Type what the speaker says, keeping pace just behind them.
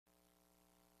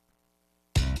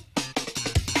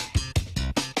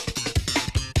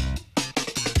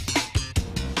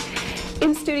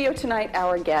In studio tonight,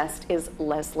 our guest is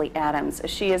Leslie Adams.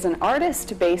 She is an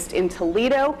artist based in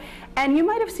Toledo, and you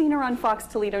might have seen her on FOX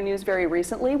Toledo News very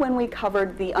recently when we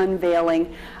covered the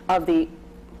unveiling of the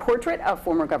portrait of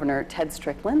former Governor Ted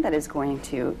Strickland that is going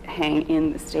to hang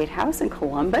in the State House in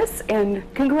Columbus. And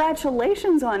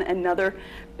congratulations on another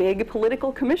big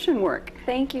political commission work.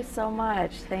 Thank you so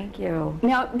much. Thank you.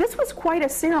 Now, this was quite a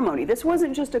ceremony. This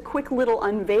wasn't just a quick little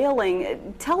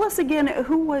unveiling. Tell us again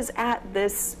who was at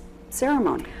this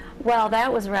ceremony. Well,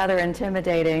 that was rather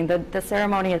intimidating. The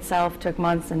ceremony itself took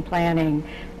months in planning,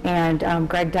 and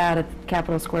Greg Dodd at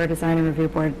Capitol Square Design and Review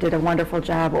Board did a wonderful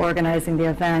job organizing the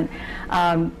event.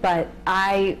 But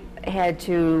I had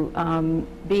to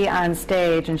be on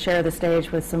stage and share the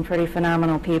stage with some pretty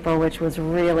phenomenal people, which was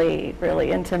really, really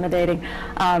intimidating.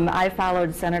 I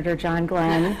followed Senator John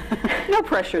Glenn. No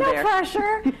pressure there. No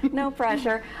pressure. No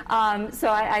pressure.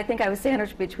 So I think I was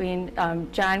sandwiched between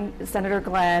Senator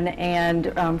Glenn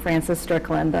and Frances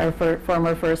Strickland, our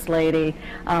former First Lady.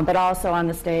 But also on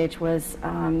the stage was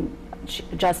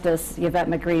Justice Yvette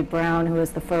McGree Brown, who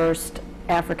was the first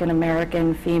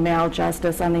African-American female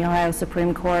justice on the Ohio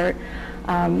Supreme Court.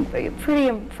 A pretty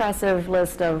impressive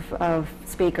list of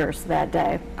speakers that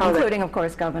day, including, of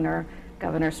course, Governor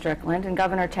Strickland, and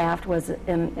Governor Taft was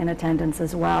in attendance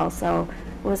as well. So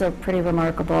it was a pretty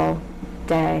remarkable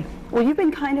day. Well, you've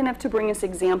been kind enough to bring us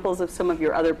examples of some of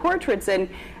your other portraits,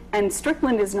 and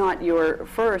Strickland is not your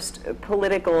first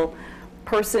political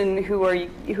person who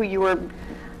you were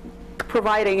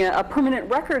providing a permanent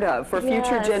record of for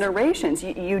future generations.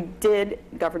 You did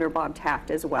Governor Bob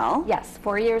Taft as well. Yes,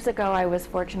 4 years ago I was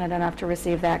fortunate enough to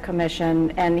receive that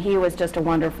commission, and he was just a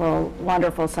wonderful,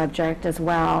 wonderful subject as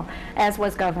well, as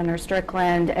was Governor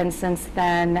Strickland. And since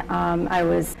then I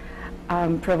was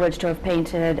privileged to have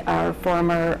painted our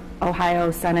former Ohio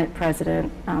Senate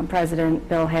President, President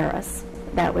Bill Harris.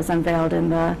 That was unveiled in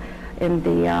the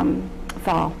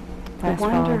fall.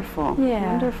 Wonderful,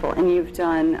 yeah. Wonderful. And you've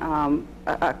done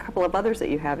a couple of others that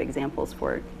you have examples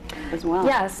for as well.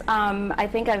 Yes, I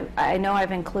think I know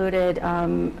I've included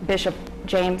Bishop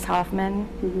James Hoffman,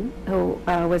 who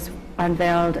was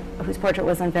unveiled, whose portrait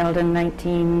was unveiled in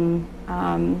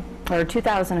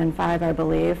 2005, I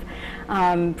believe.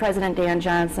 President Dan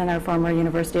Johnson, our former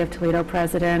University of Toledo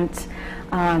president.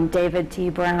 David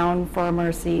T. Brown,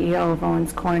 former CEO of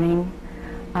Owens Corning,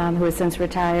 who has since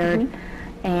retired.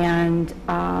 And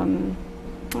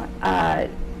a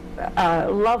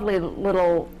lovely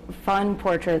little fun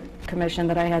portrait commission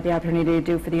that I had the opportunity to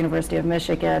do for the University of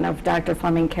Michigan of Dr.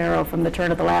 Fleming Caro from the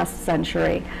turn of the last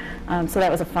century. So that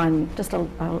was just a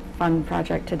fun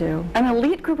project to do. An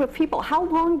elite group of people. How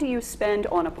long do you spend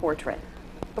on a portrait?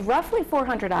 Roughly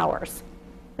 400 hours.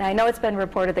 Now, I know it's been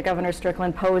reported that Governor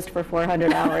Strickland posed for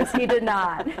 400 hours. He did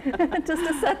not, just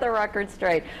to set the record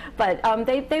straight. But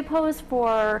they pose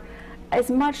for as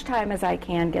much time as I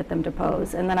can get them to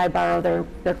pose, and then I borrow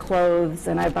their clothes,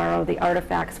 and I borrow the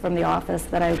artifacts from the office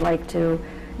that I'd like to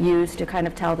use to kind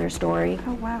of tell their story.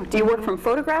 Oh, wow. Do you work from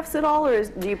photographs at all, or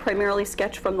do you primarily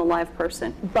sketch from the live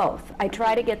person? Both. I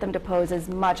try to get them to pose as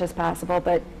much as possible,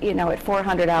 but you know, at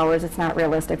 400 hours, it's not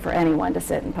realistic for anyone to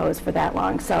sit and pose for that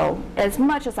long. So as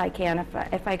much as I can,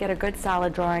 if I get a good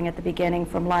solid drawing at the beginning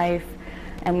from life,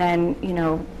 and then, you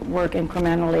know, work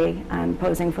incrementally on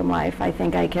posing from life, I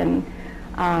think I can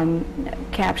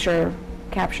capture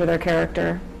their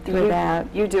character through that.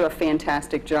 You do a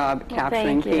fantastic job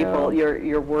capturing people.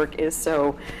 Your work is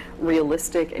so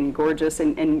realistic and gorgeous,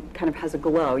 and kind of has a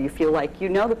glow. You feel like you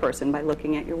know the person by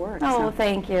looking at your work. Oh, so.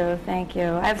 Thank you, thank you.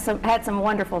 I've had some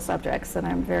wonderful subjects, and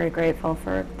I'm very grateful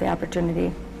for the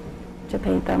opportunity to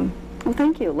paint them. Well,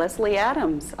 thank you. Leslie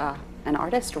Adams, an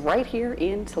artist right here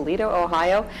in Toledo,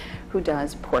 Ohio, who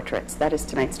does portraits. That is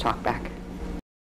tonight's Talk Back.